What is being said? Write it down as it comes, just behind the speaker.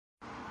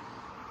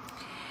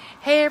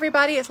Hey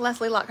everybody, it's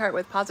Leslie Lockhart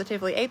with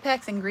Positively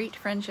Apex and Greet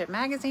Friendship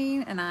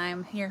Magazine, and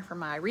I'm here for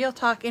my Real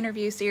Talk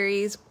interview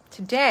series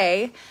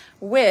today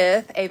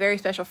with a very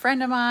special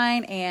friend of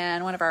mine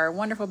and one of our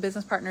wonderful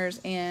business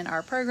partners in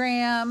our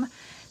program.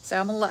 So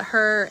I'm going to let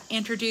her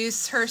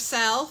introduce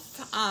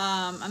herself.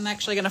 I'm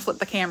actually going to flip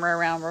the camera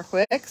around real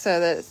quick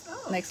so that it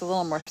makes a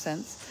little more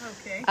sense.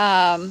 Okay.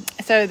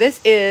 So this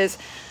is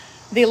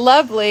the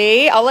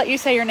lovely, I'll let you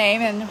say your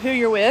name and who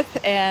you're with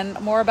and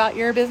more about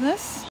your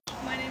business.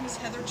 My name is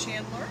Heather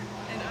Chandler,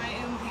 and I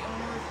am the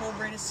owner of Whole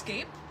Brain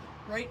Escape,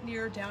 right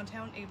near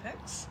downtown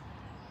Apex.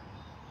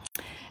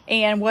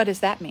 And what does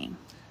that mean?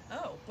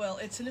 Oh, well,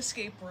 it's an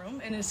escape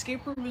room. And an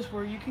escape room is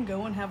where you can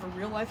go and have a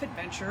real-life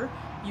adventure.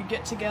 You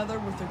get together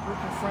with a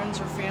group of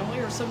friends or family,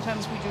 or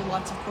sometimes we do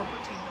lots of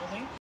corporate team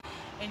building.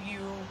 And you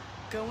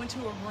go into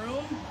a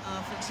room,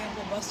 for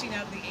example, busting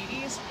out of the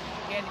 80s,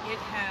 and it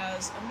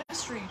has a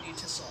mystery you need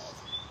to solve.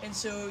 And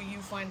so you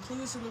find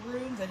clues in the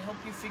room that help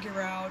you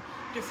figure out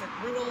different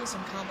riddles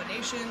and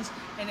combinations.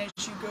 And as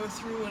you go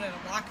through and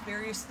unlock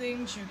various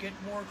things, you get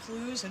more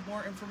clues and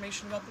more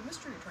information about the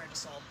mystery you're trying to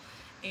solve.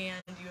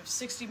 And you have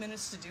 60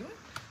 minutes to do it.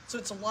 So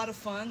it's a lot of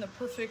fun, the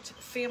perfect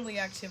family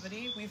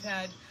activity. We've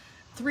had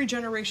 3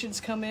 generations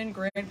come in,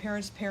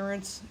 grandparents,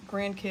 parents,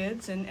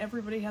 grandkids, and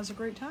everybody has a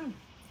great time.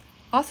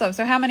 Awesome.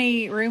 So how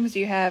many rooms do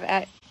you have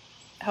at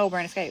Whole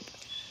Brain Escape?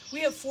 We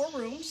have 4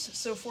 rooms,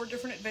 so 4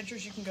 different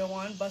adventures you can go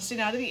on.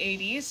 Busting Out of the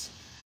 80s,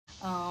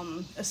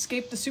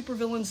 Escape the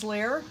Supervillain's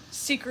Lair,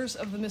 Seekers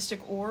of the Mystic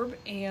Orb,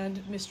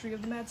 and Mystery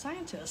of the Mad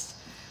Scientist.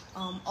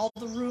 All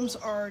the rooms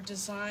are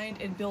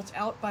designed and built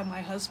out by my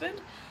husband,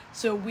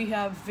 so we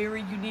have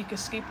very unique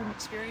escape room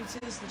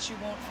experiences that you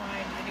won't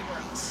find anywhere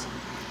else.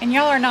 And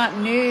y'all are not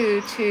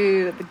new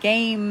to the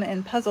game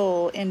and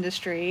puzzle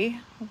industry.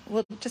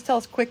 Well, just tell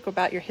us quick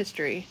about your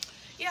history.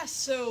 Yes,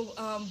 so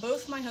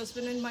both my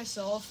husband and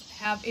myself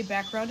have a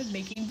background in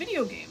making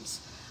video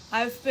games.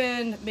 I've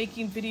been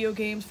making video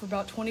games for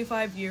about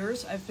 25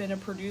 years. I've been a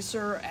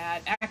producer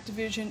at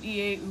Activision,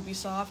 EA,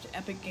 Ubisoft,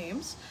 Epic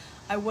Games.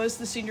 I was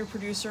the senior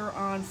producer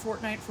on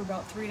Fortnite for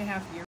about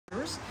 3.5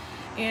 years.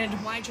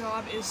 And my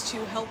job is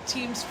to help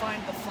teams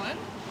find the fun.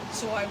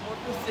 So I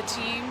work with the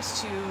teams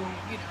to,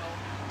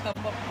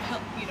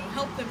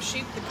 help them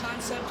shape the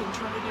concept and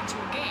turn it into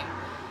a game.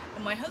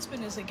 My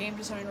husband is a game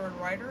designer and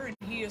writer, and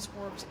he has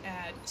worked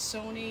at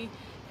Sony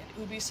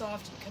and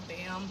Ubisoft and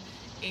Kabam,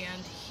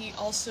 and he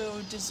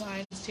also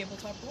designs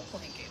tabletop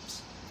role-playing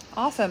games.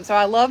 Awesome. So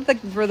I love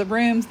for the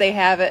rooms they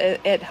have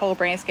at Whole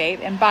Brain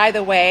Escape. And by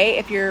the way,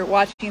 if you're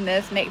watching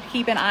this,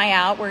 keep an eye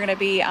out. We're going to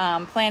be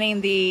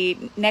planning the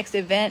next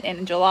event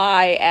in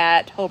July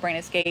at Whole Brain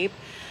Escape.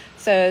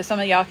 So some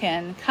of y'all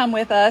can come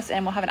with us,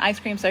 and we'll have an ice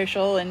cream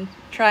social and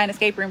try an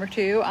escape room or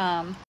 2.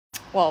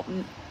 Well,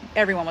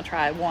 everyone will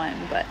try one,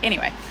 but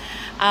anyway,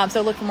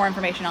 so look for more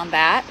information on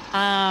that.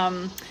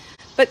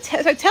 So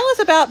tell us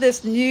about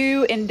this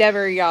new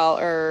endeavor y'all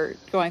are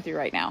going through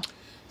right now.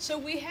 So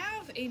we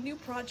have a new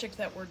project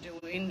that we're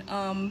doing.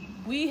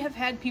 We have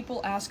had people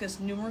ask us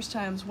numerous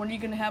times, when are you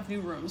going to have new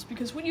rooms?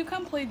 Because when you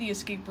come play the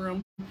escape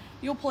room,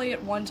 you'll play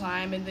it one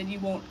time and then you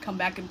won't come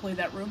back and play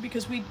that room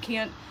because we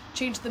can't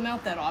change them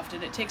out that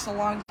often. It takes a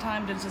long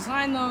time to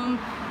design them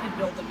and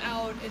build them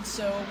out, and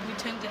so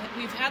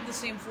we've had the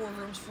same 4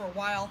 rooms for a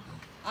while.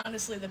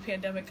 Honestly, the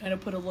pandemic kind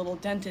of put a little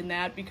dent in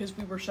that because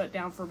we were shut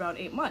down for about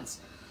 8 months.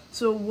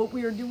 So what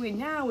we are doing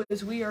now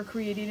is we are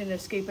creating an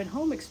escape at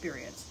home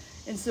experience.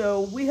 And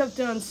so we have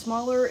done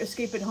smaller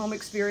escape at home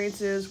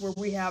experiences where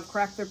we have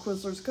Crack the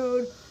Quizzler's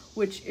Code,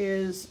 which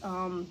is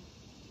an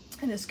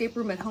escape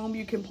room at home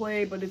you can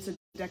play, but it's a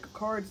deck of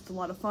cards. It's a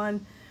lot of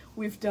fun.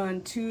 We've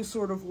done 2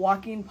 sort of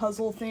walking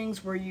puzzle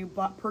things where you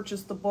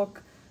purchase the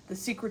book, The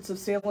Secrets of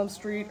Salem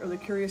Street or The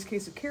Curious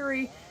Case of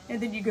Carrie,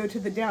 and then you go to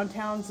the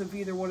downtowns of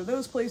either one of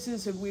those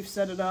places, and we've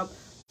set it up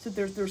so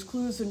there's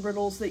clues and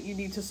riddles that you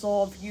need to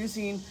solve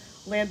using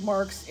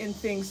landmarks and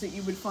things that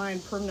you would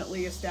find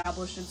permanently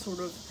established in sort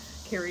of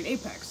Carrie and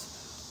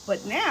Apex.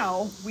 But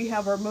now we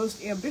have our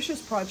most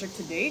ambitious project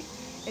to date,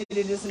 and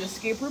it is an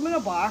escape room in a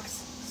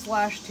box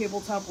 /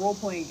 tabletop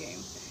role-playing game,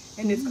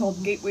 and it's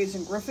called Gateways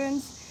and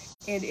Griffins.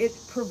 And it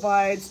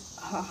provides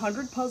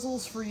 100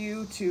 puzzles for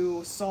you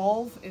to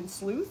solve and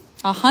sleuth.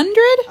 100?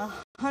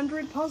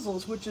 100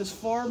 puzzles, which is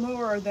far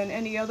more than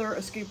any other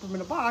escape room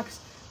in a box.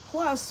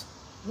 Plus,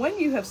 when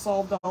you have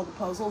solved all the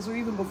puzzles, or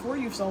even before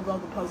you've solved all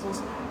the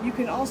puzzles, you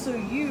can also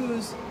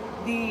use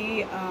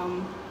the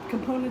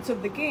components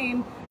of the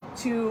game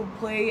to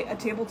play a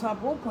tabletop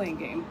role-playing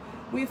game.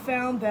 We've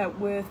found that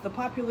with the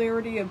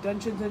popularity of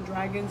Dungeons and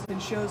Dragons and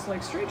shows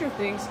like Stranger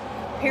Things,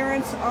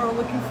 parents are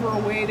looking for a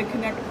way to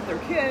connect with their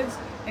kids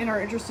and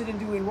are interested in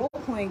doing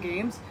role-playing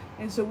games.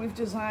 And so we've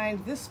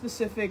designed this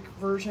specific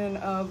version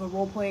of a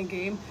role-playing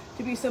game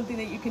to be something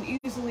that you can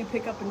easily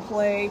pick up and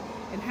play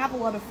and have a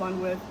lot of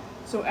fun with.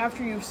 So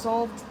after you've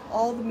solved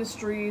all the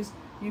mysteries,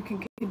 you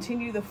can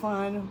continue the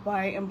fun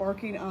by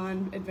embarking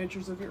on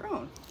adventures of your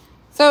own.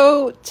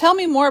 So tell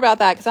me more about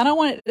that, because I don't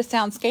want it to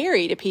sound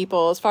scary to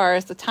people as far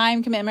as the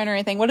time commitment or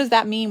anything. What does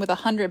that mean with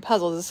 100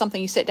 puzzles? Is it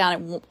something you sit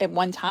down at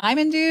one time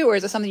and do, or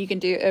is it something you can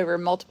do over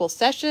multiple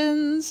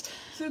sessions?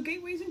 So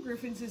Gateways and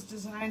Griffins is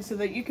designed so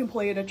that you can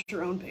play it at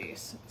your own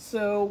pace.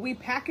 So we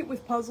pack it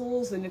with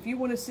puzzles, and if you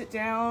want to sit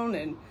down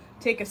and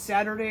take a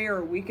Saturday or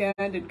a weekend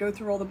and go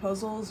through all the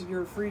puzzles,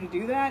 you're free to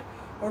do that.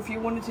 Or if you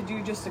wanted to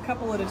do just a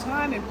couple at a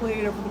time and play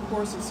it over the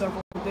course of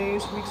several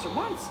days, weeks, or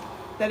months,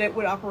 that it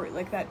would operate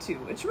like that too.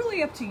 It's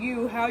really up to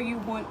you how you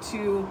want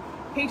to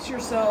pace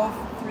yourself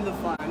through the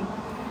fun.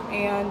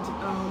 And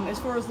as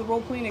far as the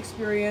role-playing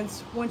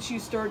experience, once you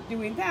start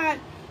doing that,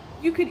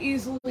 you could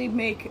easily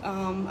make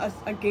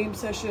a game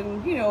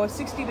session, you know, a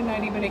 60 to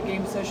 90 minute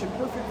game session,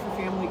 perfect for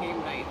family game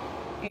night.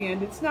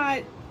 And it's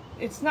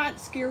not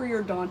scary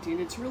or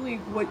daunting. It's really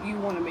what you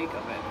want to make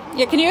of it.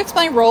 Yeah, can you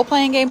explain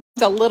role-playing games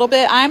a little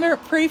bit? I'm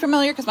pretty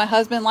familiar because my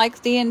husband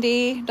likes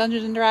D&D,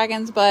 Dungeons and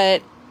Dragons,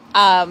 but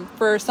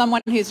for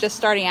someone who's just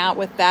starting out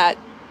with that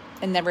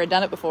and never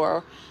done it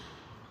before,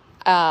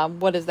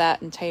 what does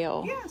that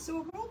entail? Yeah,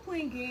 so a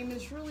role-playing game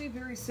is really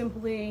very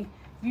simply,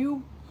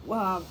 you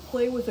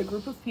play with a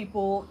group of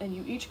people and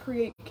you each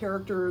create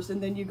characters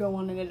and then you go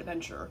on an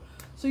adventure.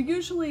 So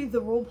usually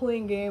the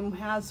role-playing game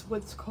has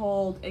what's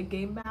called a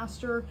game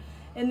master,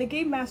 and the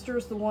game master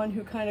is the one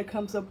who kind of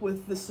comes up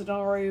with the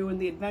scenario and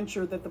the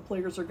adventure that the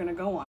players are going to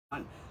go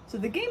on. So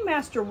the game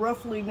master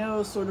roughly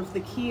knows sort of the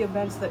key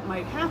events that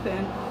might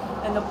happen,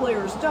 and the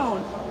players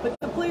don't, but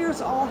the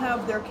players all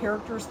have their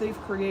characters they've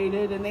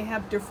created, and they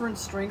have different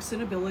strengths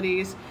and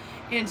abilities.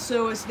 And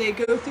so as they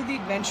go through the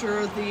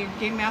adventure, the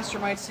game master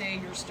might say,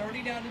 you're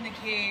starting out in a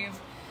cave,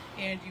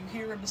 and you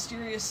hear a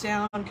mysterious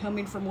sound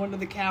coming from one of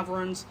the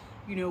caverns,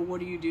 you know, what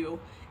do you do?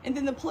 And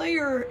then the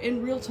player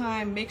in real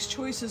time makes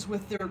choices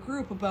with their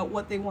group about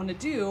what they want to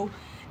do,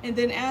 and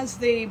then as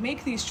they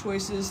make these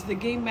choices, the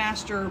game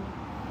master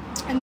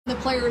and the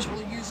players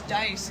will use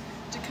dice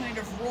to kind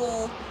of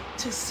roll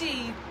to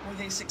see, were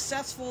they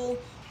successful,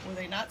 were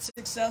they not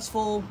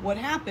successful, what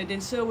happened.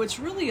 And so it's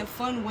really a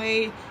fun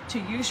way to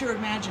use your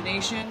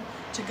imagination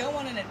to go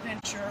on an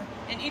adventure,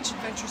 and each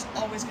adventure is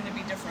always going to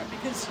be different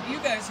because you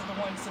guys are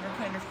the ones that are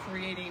kind of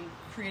creating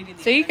the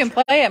adventure. So you can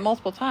play it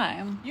multiple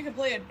times. You can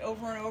play it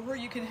over and over.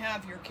 You can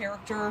have your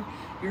character,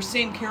 your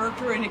same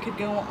character, and it could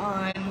go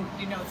on,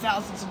 you know,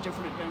 thousands of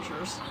different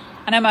adventures.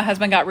 I know my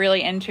husband got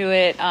really into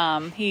it.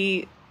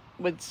 He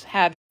would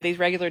have these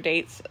regular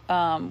dates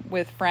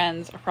with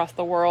friends across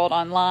the world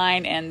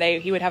online, and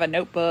he would have a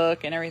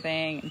notebook and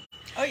everything.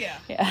 Oh yeah.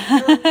 There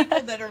are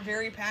people that are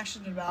very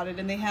passionate about it,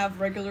 and they have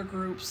regular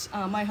groups.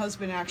 My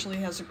husband actually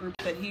has a group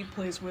that he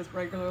plays with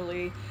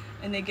regularly,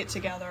 and they get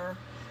together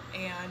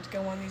and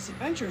go on these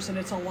adventures, and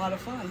it's a lot of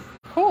fun.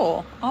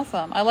 Cool.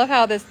 Awesome. I love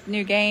how this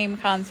new game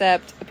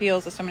concept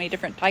appeals to so many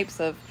different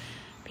types of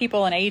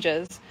people and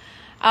ages.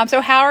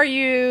 So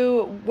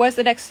what's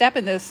the next step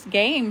in this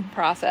game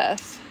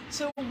process?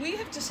 So we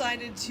have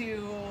decided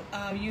to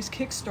use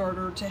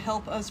Kickstarter to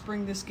help us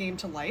bring this game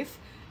to life.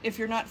 If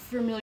you're not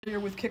familiar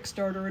with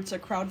Kickstarter, it's a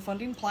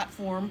crowdfunding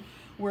platform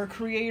where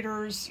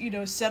creators, you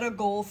know, set a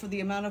goal for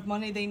the amount of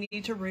money they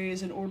need to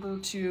raise in order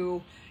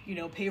to, you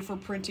know, pay for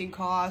printing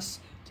costs,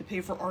 to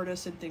pay for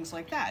artists and things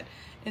like that.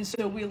 And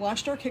so we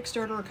launched our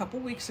Kickstarter a couple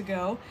weeks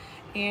ago,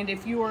 and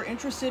if you are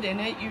interested in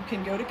it, you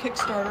can go to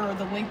Kickstarter.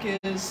 The link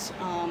is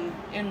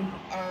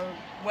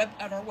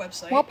at our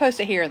website. We'll post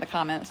it here in the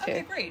comments too.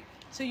 Okay, great.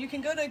 So you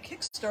can go to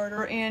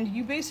Kickstarter and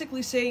you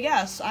basically say,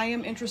 yes, I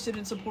am interested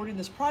in supporting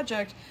this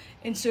project.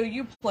 And so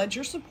you pledge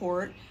your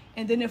support.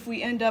 And then if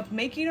we end up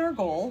making our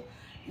goal,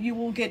 you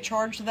will get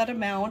charged that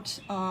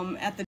amount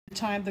at the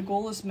time the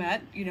goal is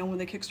met, you know, when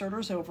the Kickstarter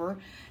is over.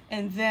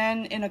 And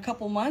then in a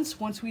couple months,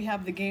 once we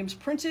have the games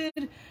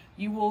printed,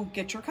 you will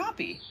get your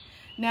copy.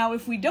 Now,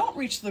 if we don't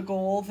reach the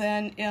goal,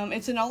 then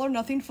it's an all or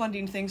nothing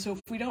funding thing. So if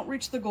we don't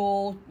reach the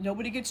goal,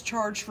 nobody gets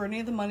charged for any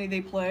of the money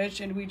they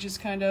pledge, and we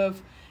just kind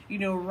of, you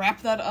know,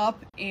 wrap that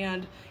up.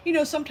 And, you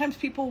know, sometimes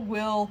people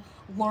will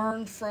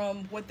learn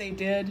from what they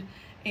did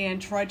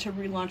and try to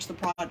relaunch the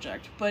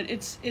project. But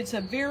it's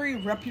a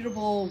very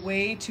reputable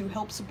way to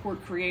help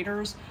support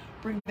creators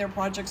bring their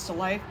projects to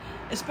life,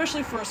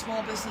 especially for a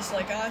small business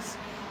like us.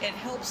 It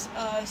helps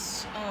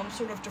us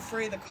sort of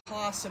defray the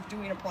costs of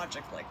doing a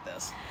project like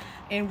this.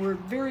 And we're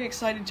very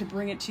excited to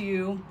bring it to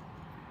you.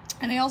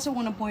 And I also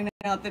want to point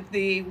out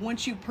that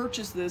once you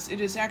purchase this,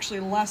 it is actually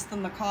less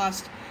than the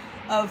cost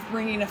of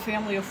bringing a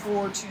family of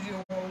 4 to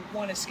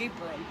one escape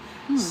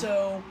room.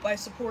 So by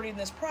supporting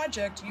this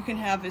project, you can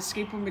have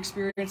escape room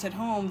experience at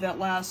home that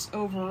lasts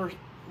over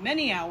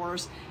many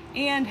hours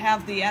and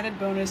have the added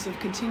bonus of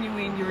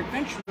continuing your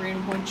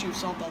adventuring once you've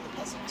solved all the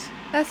puzzles.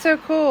 That's so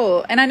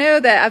cool. And I know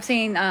that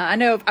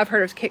I've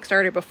heard of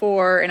Kickstarter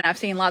before, and I've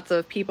seen lots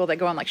of people that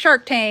go on like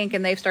Shark Tank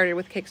and they've started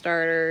with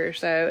Kickstarter.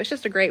 So it's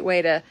just a great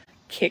way to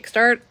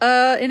kickstart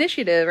an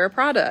initiative or a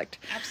product.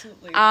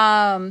 Absolutely.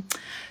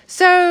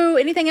 So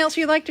anything else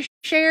you'd like to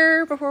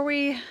share before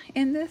we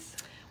end this?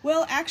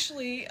 Well,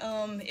 actually,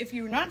 if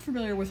you're not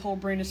familiar with Whole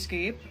Brain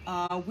Escape,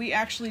 we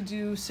actually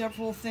do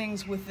several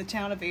things with the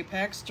town of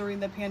Apex. During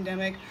the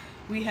pandemic,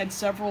 we had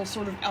several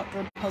sort of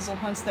outdoor puzzle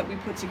hunts that we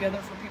put together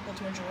for people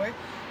to enjoy.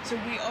 So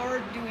we are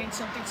doing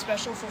something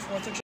special for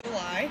 4th of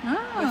July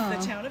with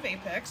the town of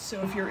Apex.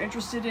 So if you're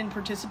interested in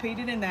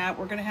participating in that,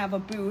 we're going to have a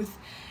booth,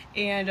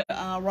 and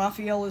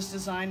Raphael is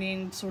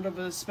designing sort of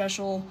a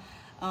special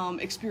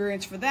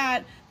experience for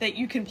that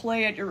you can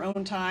play at your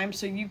own time.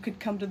 So you could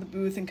come to the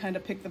booth and kind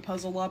of pick the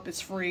puzzle up.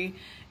 It's free,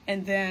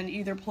 and then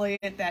either play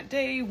it that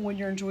day when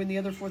you're enjoying the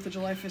other 4th of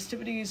July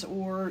festivities,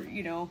 or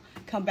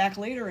come back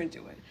later and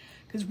do it,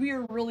 because we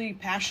are really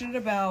passionate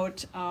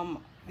about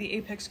the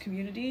Apex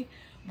community.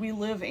 We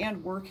live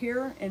and work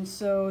here, and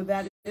so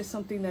that is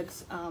something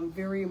that's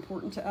very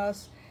important to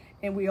us.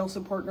 And we also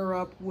partner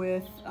up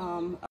with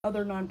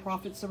other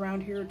nonprofits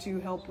around here to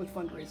help with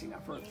fundraising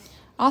efforts.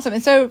 Awesome.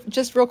 And so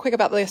just real quick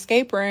about the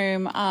escape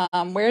room,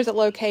 where is it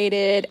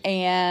located,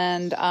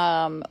 and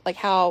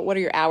what are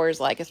your hours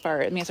like as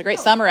far as, it's a great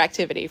summer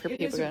activity for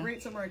people. It is a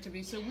great summer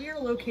activity. So we are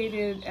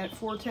located at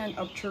 410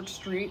 Up Church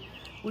Street,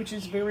 which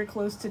is very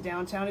close to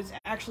downtown. It's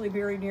actually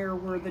very near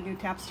where the new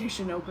tap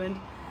station opened.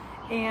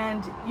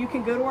 And you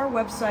can go to our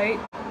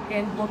website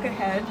and book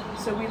ahead.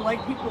 So we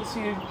like people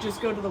to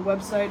just go to the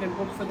website and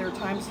book for their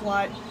time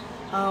slot.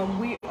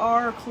 We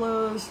are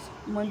closed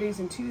Mondays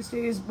and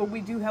Tuesdays, but we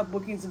do have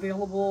bookings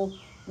available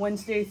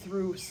Wednesday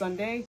through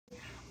Sunday.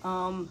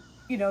 So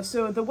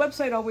the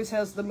website always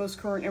has the most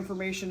current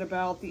information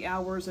about the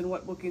hours and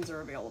what bookings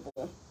are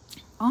available.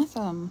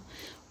 Awesome.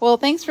 Well,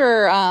 thanks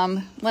for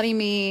letting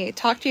me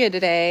talk to you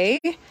today.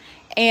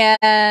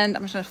 And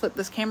I'm just going to flip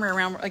this camera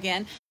around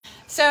again.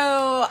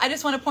 So I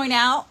just want to point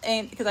out,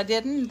 and because I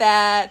didn't,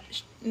 that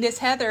Miss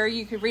Heather,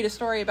 you could read a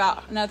story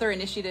about another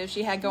initiative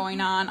she had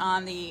going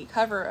on the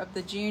cover of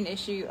the June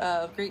issue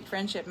of Greek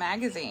Friendship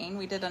magazine.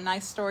 We did a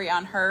nice story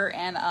on her,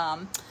 and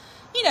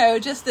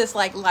just this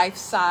like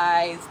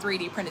life-size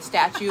 3D printed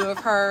statue of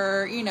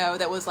her,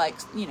 that was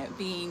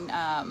being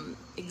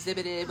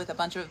exhibited with a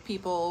bunch of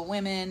people,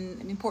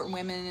 important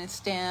women in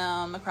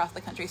STEM across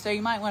the country. So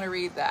you might want to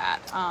read that.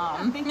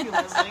 Thank you,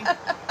 Leslie.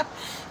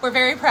 We're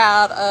very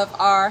proud of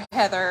our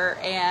Heather,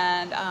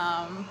 and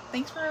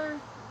thanks for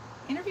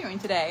interviewing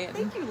today.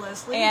 Thank you,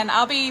 Leslie. And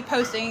I'll be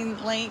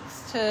posting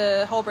links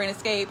to Whole Brain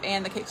Escape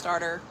and the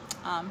Kickstarter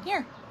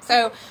here.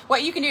 So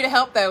what you can do to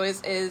help, though,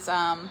 is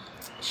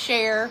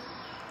share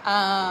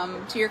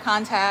to your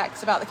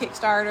contacts about the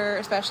Kickstarter,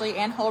 especially,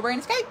 and Whole Brain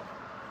Escape.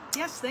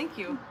 Yes, thank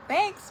you.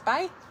 Thanks.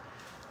 Bye.